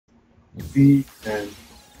B and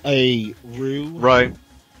A Rue. Right.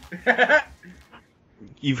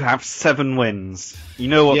 You have 7 wins. You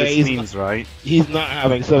know what this means, right? He's not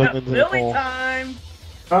having 7 wins Billy anymore. time!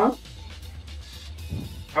 huh?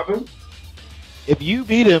 Happen? If you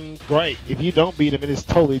beat him, great. If you don't beat him, it is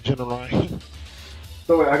totally generating.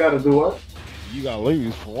 So wait, I gotta do what? You gotta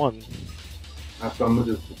lose for one. After I'm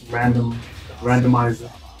gonna just randomize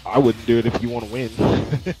it. I wouldn't do it if you want to win.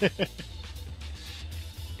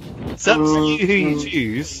 It's up to you who you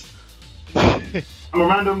choose. I'm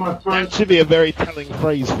gonna randomize That first. should be a very telling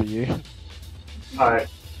phrase for you. Alright.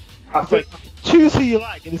 I It's think like, choose who you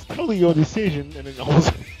like. It is totally your decision, and then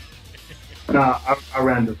also. nah, I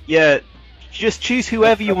random. Yeah, just choose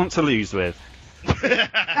whoever you want to lose with. Get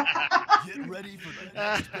ready for the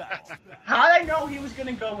next battle. How did I know he was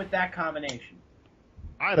gonna go with that combination?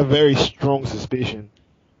 I had a very strong suspicion.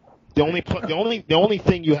 The only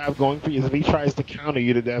thing you have going for you is if he tries to counter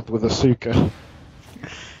you to death with a Suka.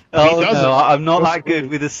 Oh doesn't. no, I'm not that good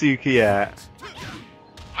with Asuka yet.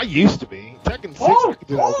 I used to be. Tekken 6. I Oh, could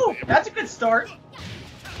do that with every- that's a good start.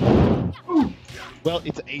 Well,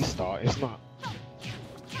 it's A star. It's not.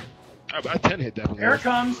 I 10 hit definitely. Here it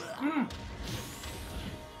comes.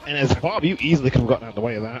 And as Bob, you easily could have gotten out of the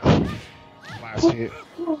way of that. Last hit.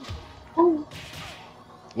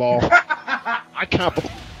 Lol. I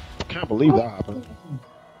can't believe that happened.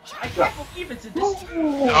 I can't believe it's a this.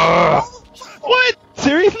 What?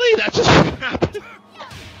 Seriously? That just happened?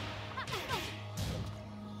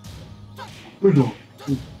 We doing.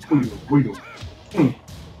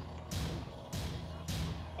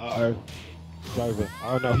 Uh-oh. It's over.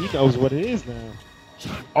 Oh no, he knows what it is now.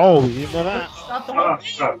 Oh, you didn't know that? It's not the whole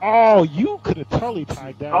thing. Oh, you could have totally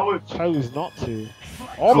tied down. I would- Chose not to.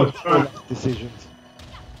 Almost decisions.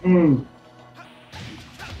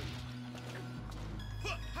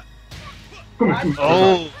 Come here.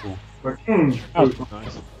 Oh, That was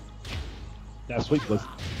nice. That sweep was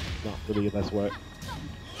not really your best work.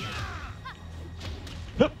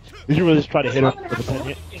 Did you really just try to hit her with a 10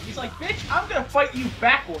 hit? He's like, bitch, I'm gonna fight you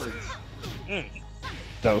backwards.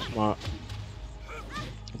 That was smart.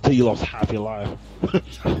 Until you lost half your life.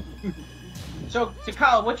 So,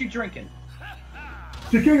 Takala, what you drinking?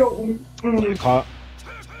 Black Heart.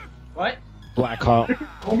 What? Black Heart.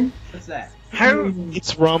 What's that? how?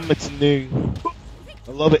 It's rum, it's new.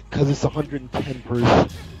 I love it because it's 110 proof.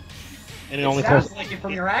 And it only sounds costs like it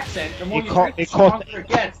from your accent. The more it you co- drink, the it costs stronger it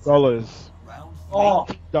gets. $8. Oh,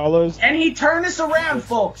 $8. and he turned this around,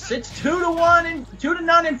 folks. It's 2-1 and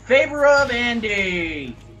 2-0 in favor of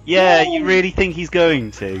Andy. Yeah, you really think he's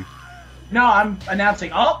going to? No, I'm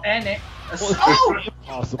announcing. Oh, and it. Oh,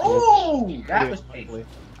 Impossible. oh, that was painful.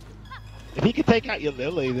 If he could take out your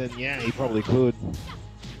Lily, then yeah, he probably could.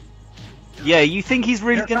 Yeah, you think he's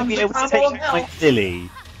really Here going to be comes able the to take combo of out my hell. Lily?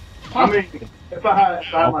 I mean, if I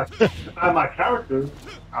had my character,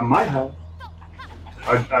 I might have.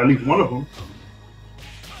 At least one of them.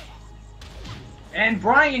 And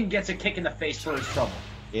Brian gets a kick in the face for his trouble.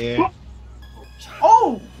 Yeah.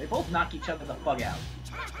 Oh, they both knock each other the fuck out.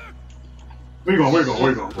 Where you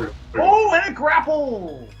going? Oh, and a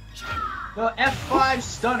grapple. The F5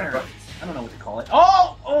 stunner. I don't know what to call it.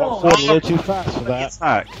 Oh, Got oh. a little too fast for that.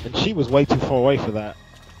 Attack. And she was way too far away for that.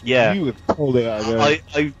 Yeah, You have pulled it out of there.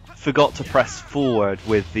 I forgot to press forward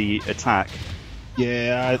with the attack.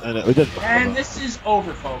 Yeah, I know. It doesn't matter. And this is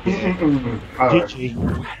over, folks. Alright.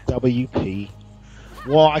 GG. WP.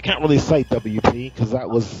 Well, I can't really say WP because that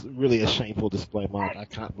was really a shameful display mark. I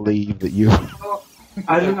can't believe that you.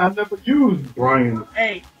 I never used Brian.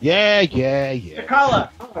 Hey, Yeah. Takala,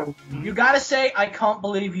 you gotta say, I can't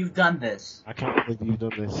believe you've done this. I can't believe you've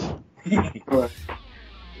done this. Alright.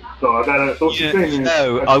 So I gotta. So Yeah, the thing is,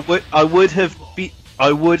 no, I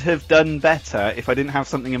would have done better if I didn't have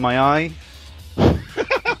something in my eye.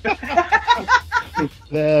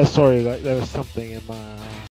 Sorry, there was something in my.